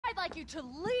like you to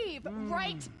leave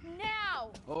right now.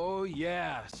 Oh,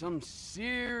 yeah. Some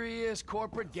serious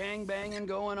corporate gangbanging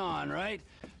going on, right?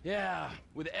 Yeah,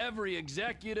 with every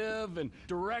executive and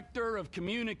director of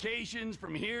communications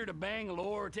from here to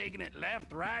Bangalore taking it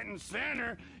left, right, and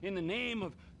center in the name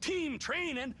of team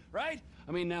training, right?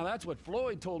 I mean, now that's what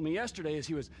Floyd told me yesterday as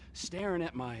he was staring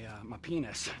at my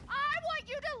penis. I want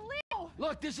you to leave!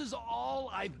 Look, this is all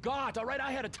I've got, all right?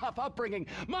 I had a tough upbringing.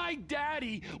 My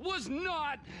daddy was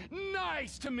not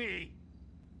nice to me,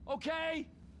 okay?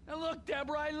 Now look,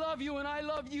 Deborah, I love you, and I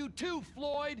love you too,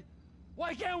 Floyd.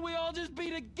 Why can't we all just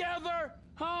be together,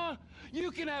 huh?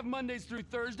 You can have Mondays through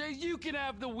Thursdays, you can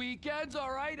have the weekends,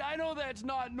 all right? I know that's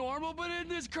not normal, but in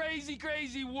this crazy,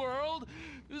 crazy world,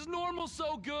 is normal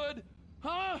so good,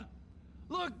 huh?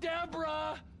 Look,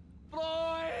 Deborah,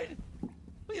 Floyd,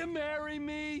 will you marry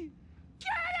me? Get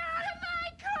out of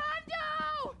my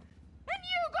condo! And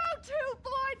you go too,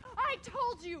 Floyd! I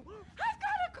told you, I've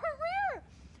got a career!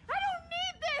 I don't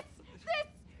need this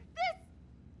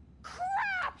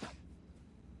crap!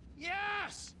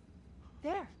 Yes!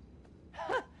 There.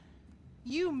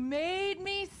 You made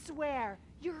me swear.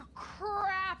 You're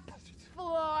crap,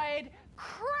 Floyd.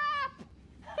 Crap!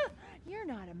 You're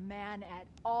not a man at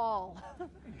all.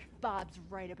 Bob's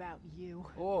right about you.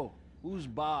 Oh, who's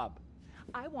Bob?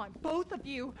 I want both of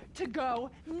you to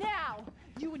go now.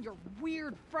 You and your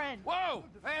weird friend. Whoa!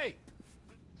 Hey!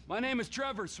 My name is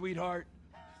Trevor, sweetheart.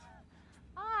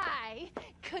 I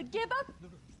could give a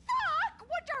fuck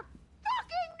what your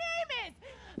fucking name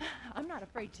is. I'm not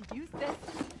afraid to use this.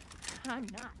 I'm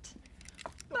not.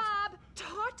 Bob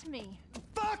taught me.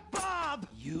 Fuck Bob!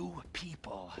 You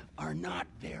people are not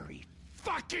very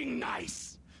fucking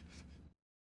nice!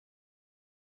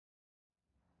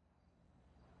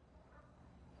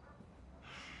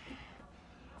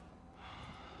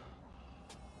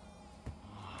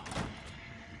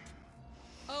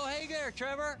 Oh, hey there,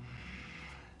 Trevor.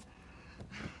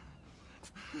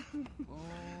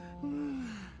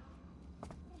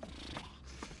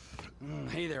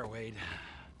 Hey there, Wade.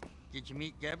 Did you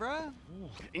meet Deborah?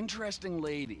 Interesting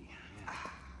lady.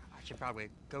 I should probably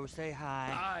go say hi.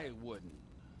 I wouldn't.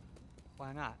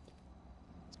 Why not?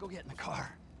 Let's go get in the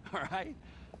car, all right?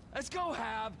 Let's go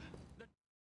have the...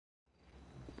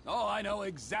 Oh, I know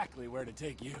exactly where to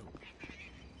take you.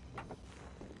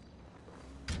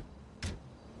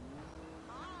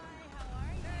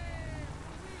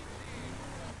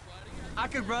 I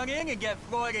could run in and get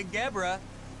Floyd and Deborah.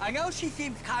 I know she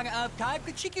seems kind of uptight,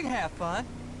 but she can have fun.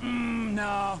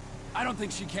 No. I don't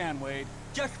think she can, Wade.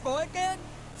 Just Floyd then?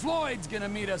 Floyd's gonna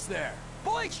meet us there.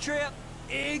 Floyd's trip?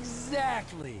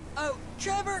 Exactly. Oh,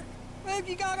 Trevor, what have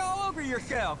you got all over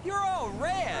yourself? You're all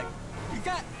red. You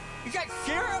got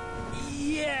syrup?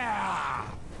 Yeah.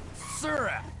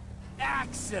 Syrup.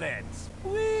 Accidents.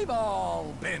 We've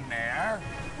all been there.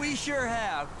 We sure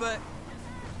have, but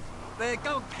it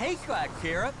don't taste like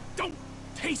syrup. Don't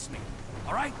taste me,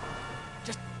 all right?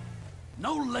 Just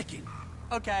no licking.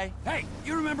 Okay. Hey,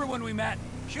 you remember when we met?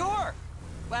 Sure.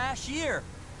 Last year.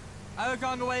 I was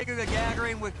on the way to the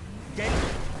gathering with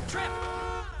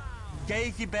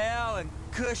Daisy Bell and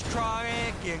Kush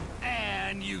Tronic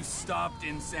And you stopped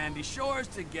in Sandy Shores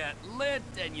to get lit,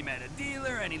 and you met a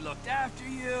dealer, and he looked after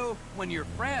you when your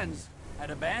friends had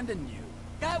abandoned you.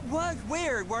 That was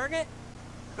weird, weren't it?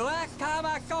 The last time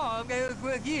I saw them, it was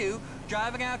with you,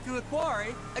 driving out to a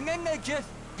quarry, and then they just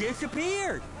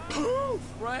disappeared. Poof,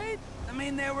 right? I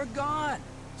mean, they were gone.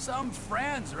 Some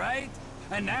friends, right?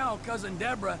 And now Cousin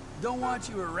Deborah don't want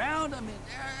you around. I mean,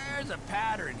 there's a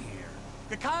pattern here.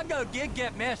 The condo did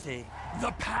get messy.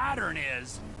 The pattern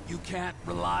is you can't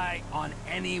rely on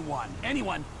anyone.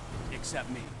 Anyone except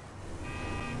me.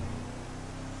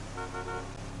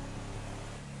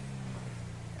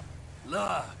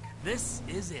 Look, this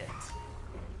is it.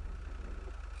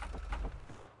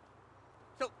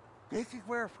 So, this is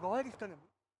where Floyd is gonna...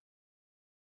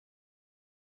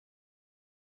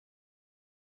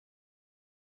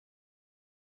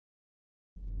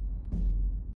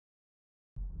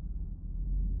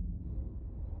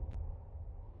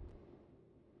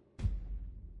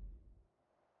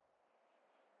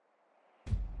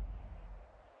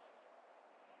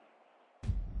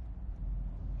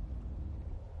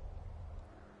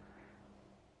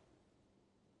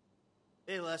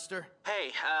 Hey, Lester.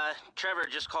 Hey, Trevor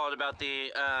just called about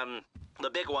the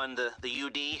big one, the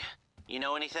UD. You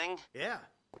know anything? Yeah,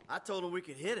 I told him we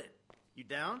could hit it. You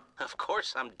down? Of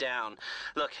course I'm down.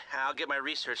 Look, I'll get my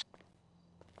research.